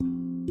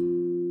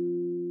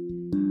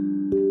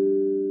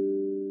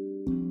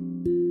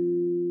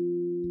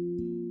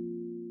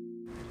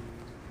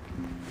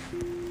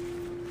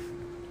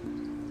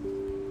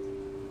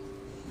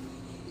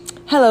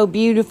Hello,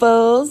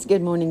 beautifuls.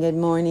 Good morning, good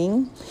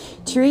morning.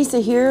 Teresa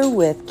here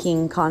with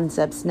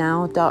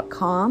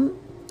KingConceptsNow.com.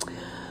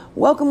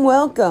 Welcome,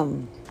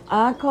 welcome.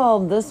 I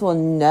called this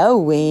one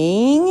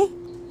Knowing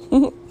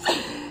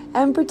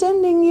and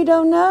Pretending You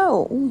Don't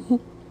Know.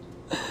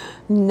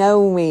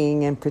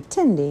 Knowing and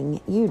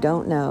pretending you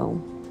don't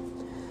know.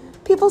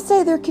 People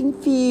say they're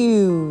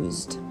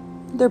confused.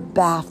 They're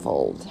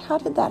baffled. How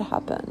did that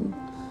happen?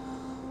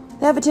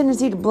 They have a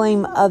tendency to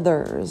blame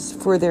others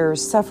for their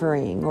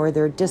suffering or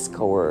their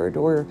discord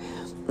or,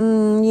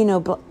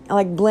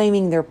 like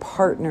blaming their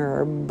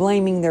partner or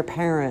blaming their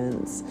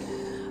parents.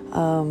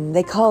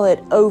 They call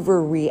it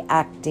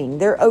overreacting.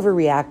 They're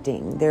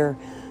overreacting. They're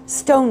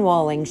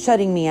stonewalling,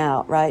 shutting me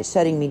out, right?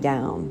 Shutting me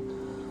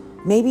down.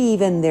 Maybe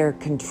even they're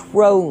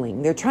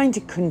controlling. They're trying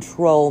to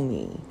control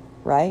me,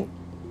 right?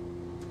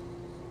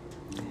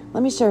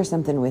 Let me share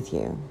something with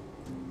you.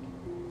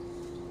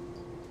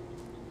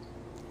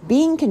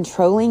 Being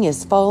controlling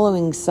is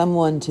following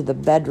someone to the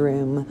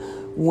bedroom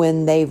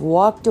when they've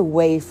walked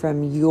away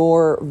from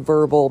your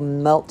verbal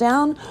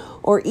meltdown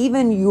or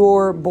even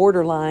your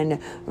borderline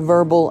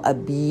verbal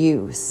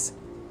abuse.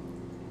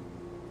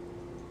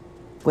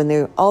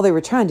 When all they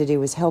were trying to do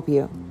was help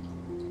you.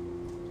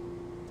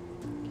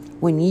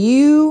 When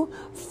you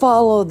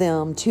follow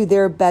them to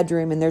their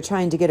bedroom and they're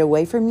trying to get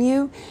away from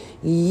you,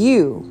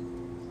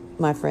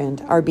 my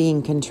friend, are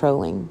being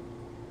controlling.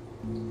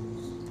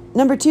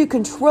 Number 2,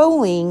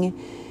 controlling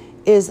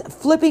is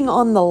flipping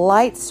on the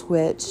light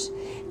switch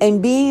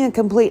and being a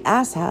complete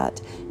asshat,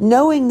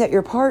 knowing that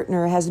your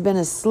partner has been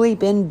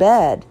asleep in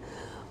bed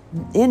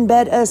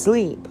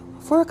asleep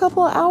for a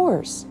couple of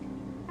hours.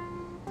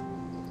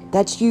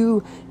 That's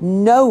you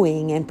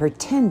knowing and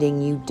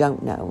pretending you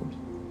don't know,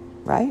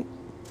 right?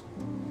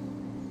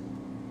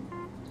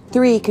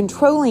 3,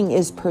 controlling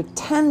is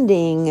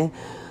pretending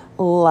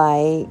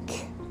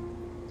like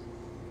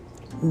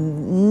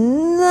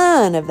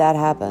none of that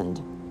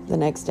happened the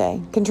next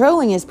day.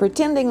 Controlling is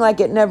pretending like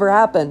it never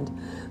happened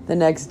the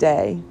next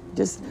day.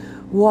 Just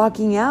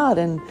walking out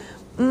and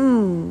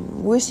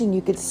wishing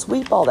you could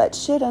sweep all that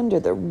shit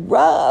under the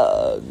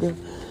rug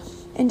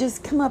and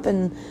just come up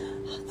and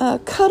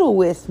cuddle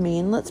with me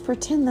and let's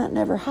pretend that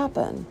never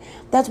happened.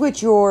 That's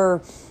what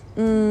your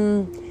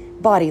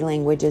body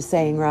language is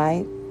saying,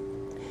 right?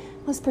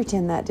 Let's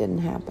pretend that didn't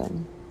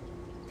happen.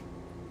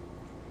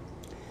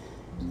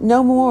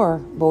 No more,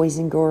 boys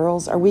and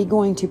girls, are we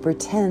going to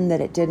pretend that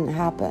it didn't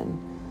happen.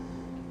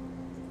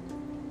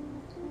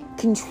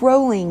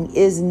 Controlling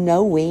is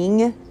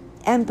knowing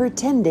and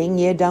pretending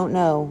you don't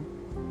know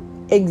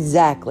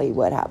exactly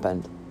what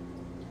happened.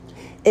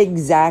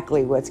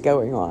 Exactly what's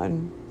going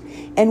on.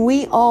 And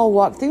we all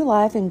walk through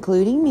life,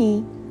 including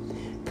me,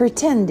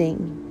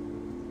 pretending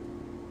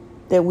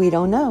that we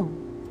don't know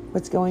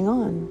what's going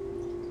on.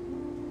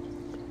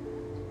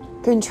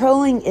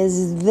 Controlling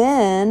is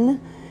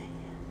then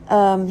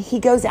he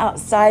goes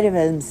outside of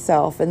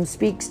himself and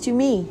speaks to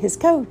me, his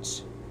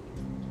coach.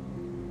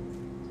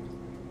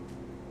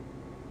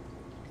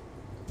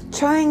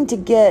 Trying to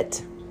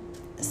get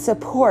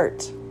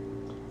support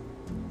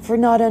for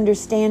not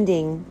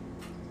understanding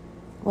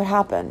what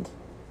happened.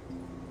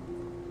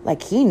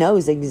 Like he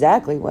knows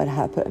exactly what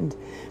happened,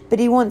 but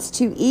he wants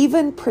to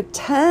even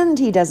pretend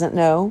he doesn't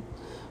know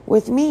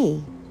with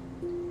me.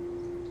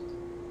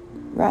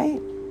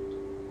 Right?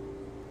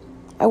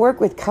 I work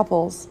with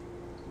couples.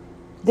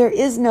 There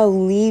is no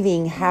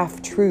leaving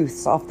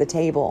half-truths off the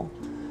table.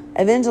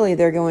 Eventually,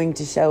 they're going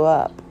to show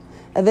up.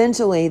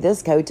 Eventually,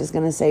 this coach is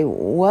going to say,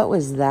 what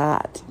was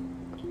that?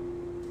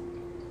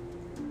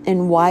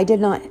 And why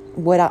did I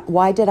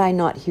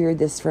not hear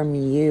this from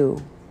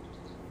you?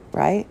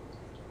 Right?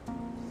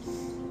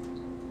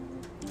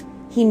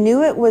 He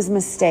knew it was a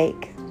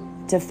mistake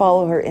to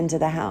follow her into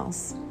the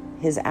house,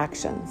 his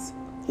actions.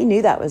 He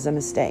knew that was a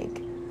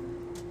mistake.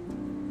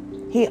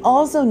 He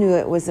also knew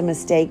it was a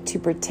mistake to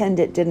pretend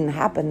it didn't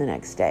happen the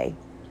next day.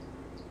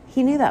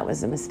 He knew that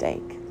was a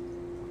mistake.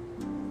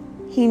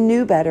 He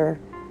knew better,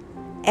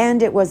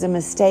 and it was a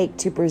mistake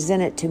to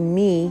present it to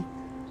me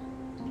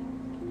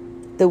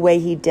the way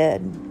he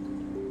did.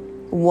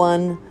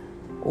 One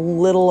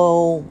little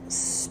old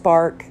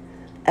spark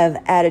of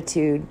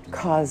attitude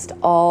caused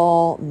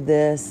all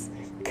this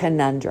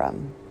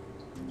conundrum.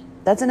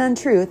 That's an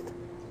untruth,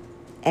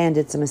 and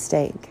it's a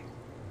mistake.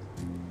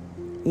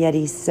 Yet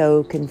he's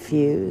so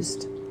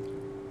confused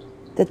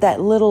that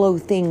little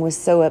old thing was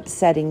so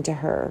upsetting to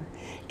her.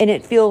 And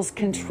it feels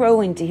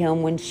controlling to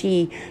him when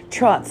she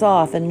trots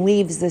off and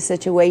leaves the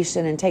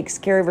situation and takes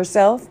care of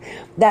herself.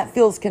 That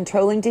feels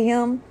controlling to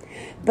him.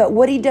 But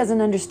what he doesn't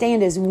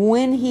understand is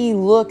when he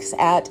looks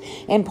at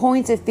and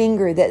points a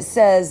finger that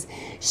says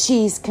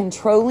she's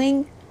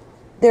controlling,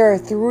 there are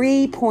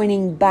 3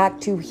 pointing back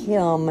to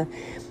him.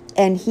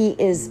 And he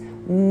is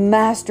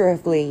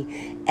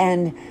masterfully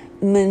and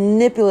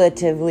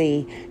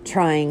manipulatively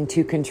trying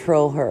to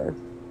control her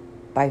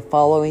by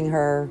following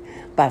her,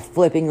 by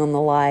flipping on the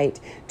light,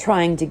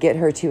 trying to get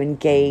her to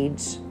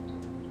engage.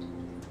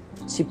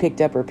 She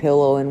picked up her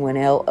pillow and went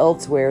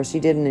elsewhere. She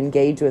didn't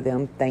engage with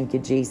him. Thank you,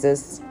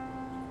 Jesus.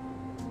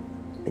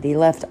 But he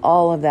left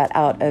all of that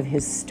out of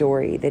his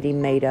story that he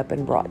made up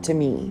and brought to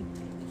me.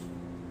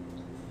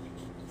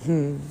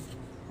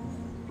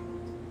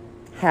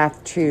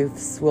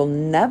 Half-truths will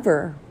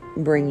never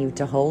bring you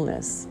to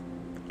wholeness.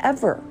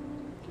 Ever.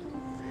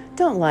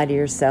 Don't lie to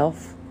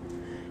yourself.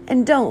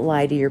 And don't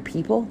lie to your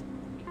people.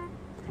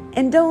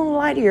 And don't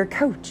lie to your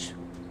coach.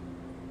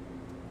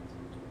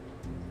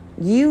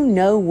 You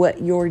know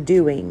what you're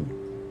doing,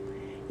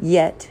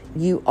 yet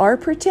you are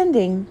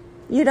pretending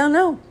you don't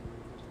know.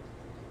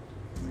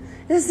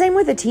 It's the same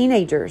with the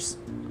teenagers.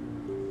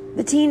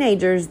 The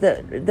teenagers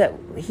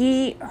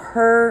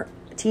her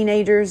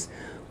teenagers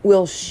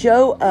will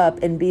show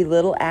up and be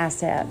little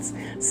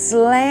asshats,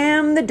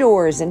 slam the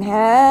doors and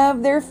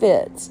have their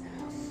fits.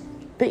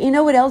 But you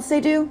know what else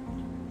they do?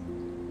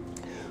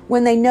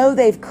 When they know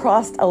they've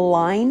crossed a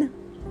line,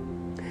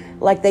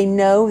 like they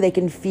know, they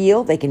can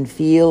feel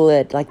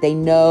it, like they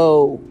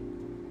know.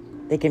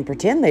 They can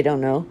pretend they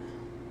don't know,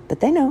 but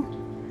they know.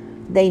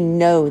 They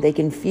know, they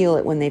can feel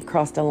it when they've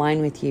crossed a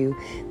line with you.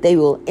 They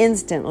will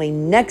instantly,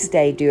 next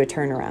day, do a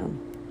turnaround.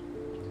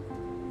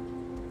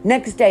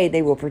 Next day,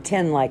 they will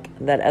pretend like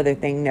that other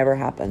thing never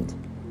happened.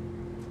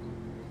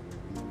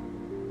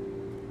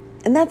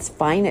 And that's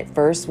fine at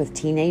first with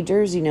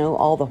teenagers. You know,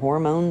 all the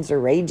hormones are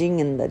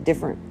raging and the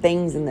different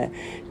things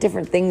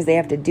they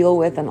have to deal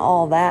with and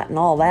all that and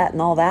all that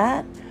and all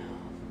that.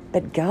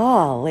 But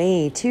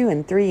golly, 2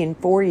 and 3 and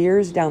 4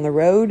 years down the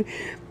road,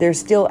 they're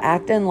still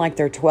acting like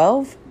they're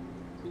 12.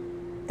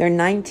 They're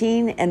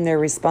 19 and they're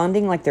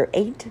responding like they're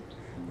 8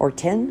 or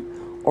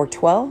 10 or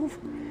 12.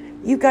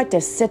 You got to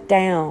sit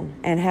down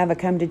and have a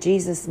come to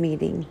Jesus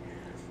meeting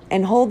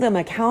and hold them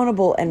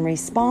accountable and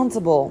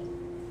responsible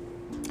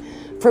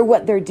for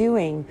what they're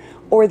doing,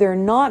 or they're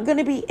not going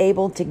to be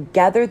able to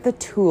gather the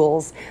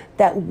tools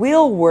that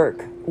will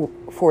work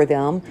for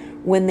them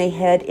when they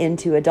head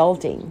into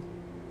adulting.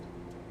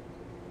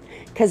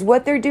 Because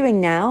what they're doing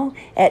now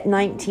at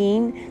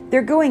 19,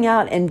 they're going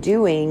out and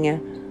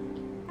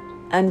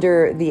doing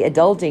under the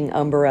adulting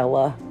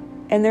umbrella.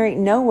 And there ain't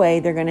no way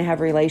they're going to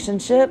have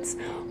relationships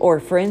or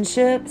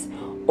friendships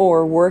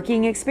or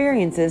working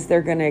experiences that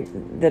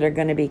are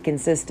going to be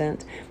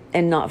consistent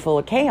and not full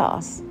of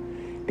chaos,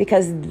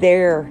 because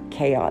they're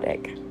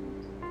chaotic.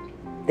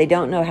 They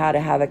don't know how to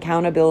have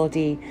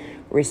accountability,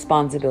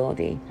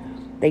 responsibility.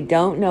 They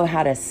don't know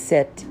how to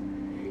sit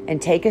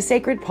and take a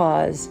sacred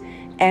pause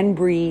and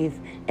breathe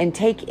and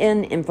take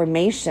in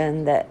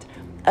information that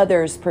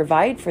others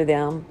provide for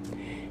them,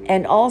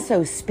 and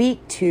also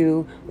speak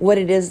to what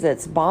it is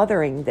that's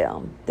bothering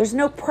them. There's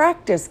no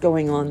practice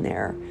going on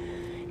there.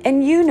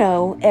 And you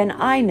know, and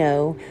I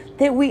know,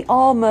 that we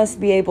all must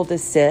be able to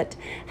sit,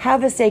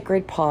 have a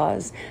sacred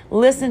pause,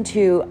 listen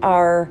to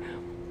our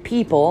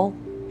people,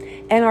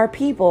 and our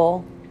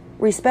people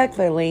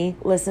respectfully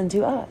listen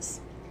to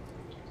us.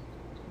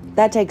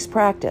 That takes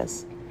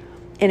practice.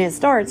 And it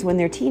starts when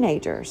they're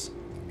teenagers.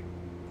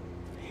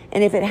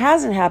 And if it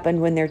hasn't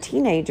happened when they're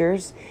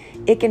teenagers,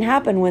 it can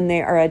happen when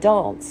they are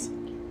adults.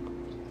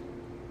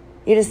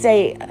 You just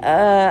say,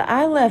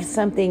 I left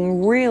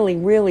something really,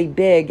 really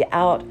big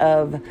out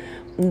of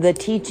the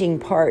teaching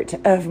part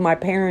of my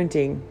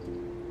parenting.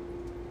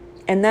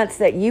 And that's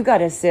that you got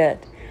to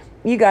sit.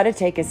 You got to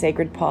take a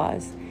sacred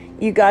pause.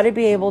 You got to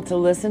be able to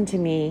listen to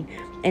me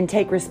and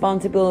take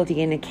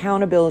responsibility and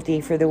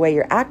accountability for the way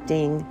you're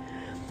acting.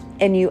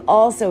 And you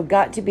also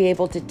got to be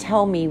able to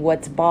tell me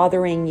what's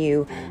bothering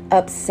you,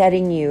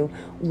 upsetting you,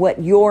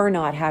 what you're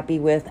not happy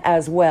with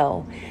as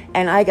well.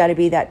 And I got to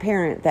be that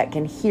parent that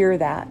can hear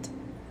that.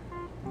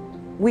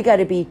 We got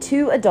to be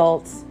two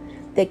adults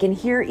that can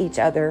hear each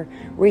other,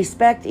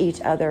 respect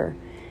each other,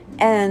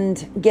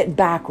 and get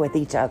back with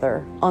each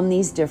other on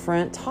these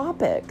different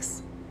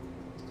topics.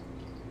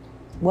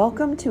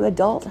 Welcome to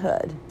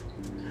adulthood.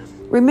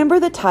 Remember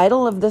the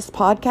title of this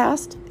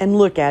podcast? And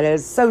look at it,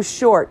 it's so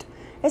short.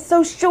 It's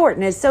so short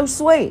and it's so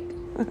sweet.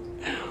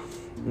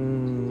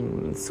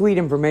 Sweet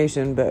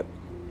information, but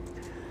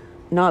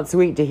not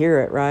sweet to hear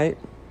it, right?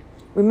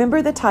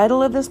 Remember the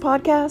title of this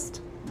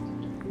podcast?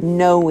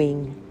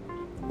 Knowing.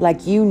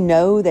 Like you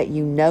know that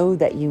you know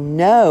that you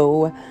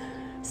know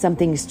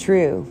something's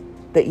true,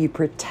 but you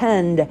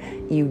pretend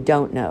you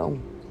don't know.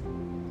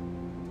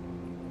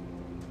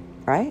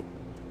 Right?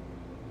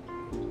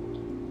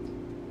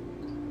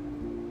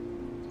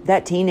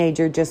 That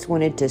teenager just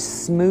wanted to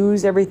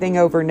smooth everything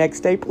over next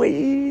day,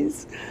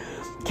 please.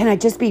 Can I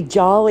just be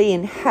jolly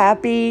and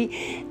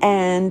happy?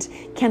 And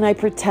can I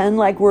pretend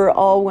like we're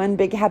all one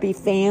big happy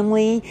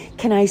family?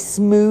 Can I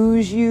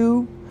smooth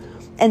you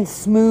and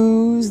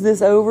smooth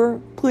this over,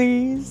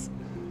 please?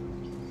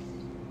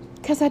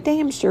 Because I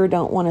damn sure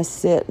don't want to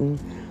sit and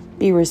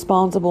be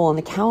responsible and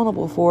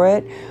accountable for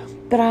it.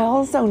 But I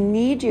also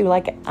need you.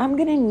 Like, I'm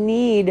going to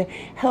need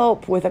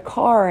help with a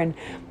car, and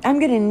I'm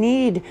going to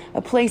need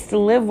a place to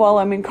live while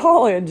I'm in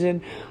college,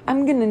 and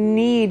I'm going to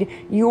need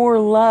your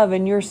love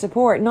and your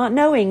support, not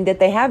knowing that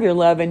they have your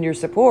love and your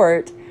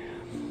support.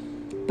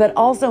 but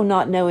also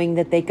not knowing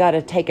that they got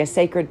to take a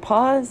sacred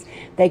pause.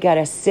 They got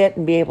to sit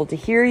and be able to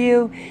hear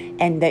you,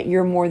 and that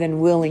you're more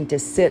than willing to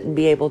sit and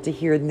be able to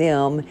hear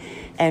them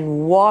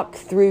and walk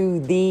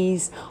through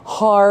these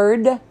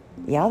hard,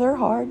 yeah, they're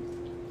hard,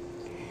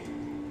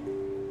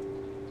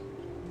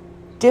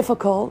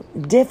 difficult,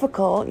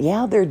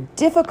 yeah, they're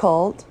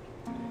difficult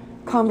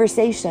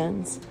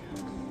conversations.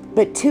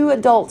 But two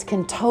adults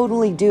can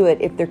totally do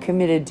it if they're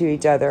committed to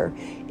each other,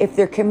 if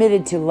they're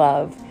committed to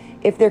love,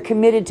 if they're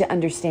committed to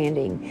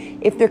understanding,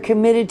 if they're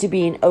committed to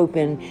being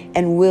open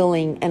and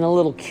willing and a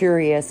little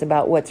curious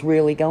about what's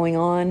really going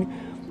on.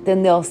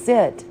 Then they'll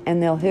sit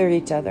and they'll hear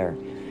each other.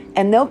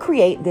 And they'll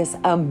create this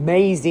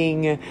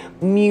amazing,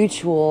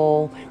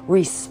 mutual,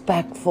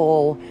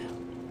 respectful,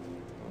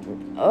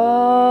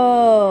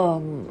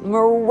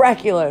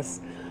 miraculous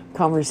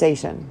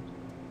conversation.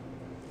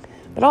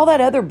 But all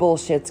that other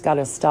bullshit's got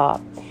to stop.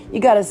 You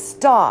got to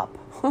stop.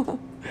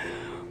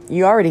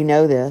 You already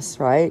know this,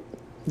 right?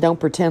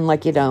 Don't pretend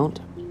like you don't.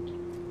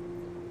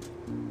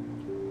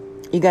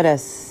 You got to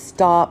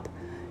stop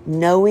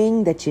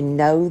knowing that you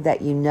know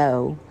that you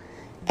know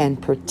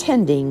and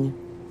pretending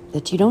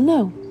that you don't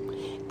know.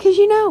 Because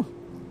you know.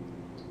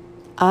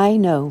 I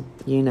know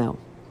you know.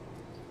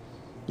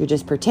 You're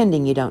just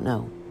pretending you don't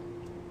know.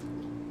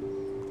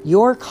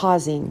 You're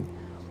causing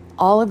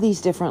all of these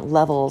different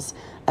levels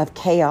of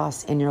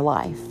chaos in your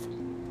life.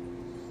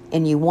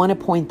 And you want to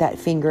point that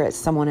finger at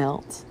someone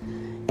else.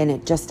 And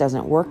it just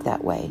doesn't work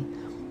that way.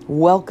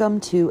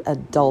 Welcome to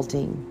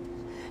adulting.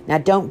 Now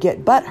don't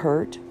get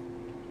butthurt.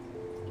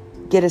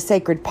 Get a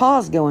sacred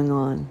pause going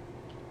on.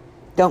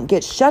 Don't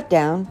get shut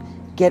down.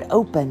 Get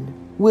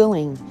open,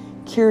 willing,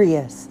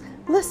 curious.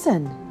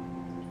 Listen.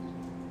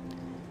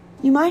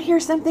 You might hear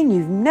something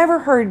you've never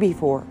heard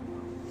before.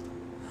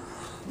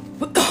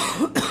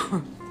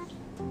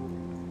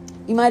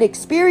 You might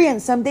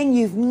experience something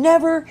you've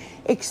never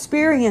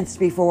experienced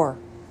before.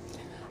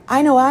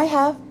 I know I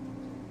have.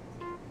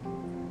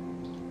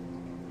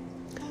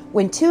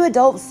 When two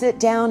adults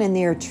sit down and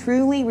they are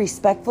truly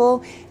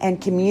respectful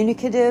and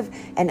communicative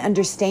and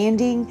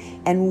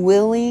understanding and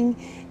willing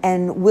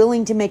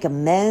to make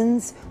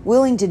amends,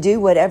 willing to do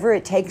whatever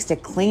it takes to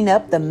clean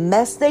up the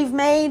mess they've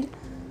made,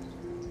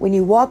 when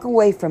you walk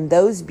away from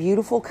those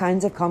beautiful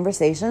kinds of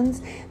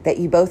conversations that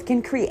you both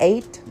can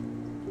create,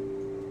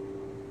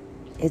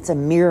 it's a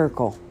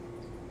miracle.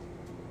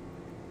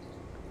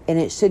 And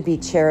it should be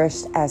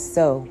cherished as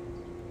so.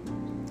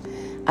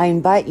 I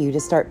invite you to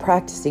start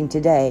practicing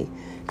today.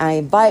 I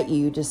invite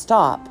you to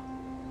stop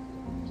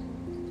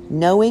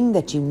knowing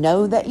that you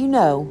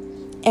know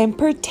and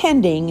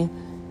pretending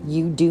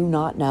you do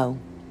not know.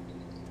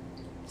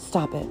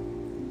 Stop it.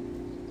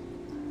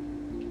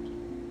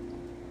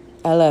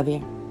 I love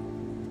you.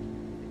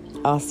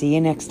 I'll see you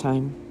next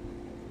time.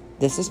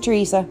 This is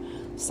Teresa,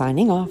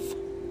 signing off.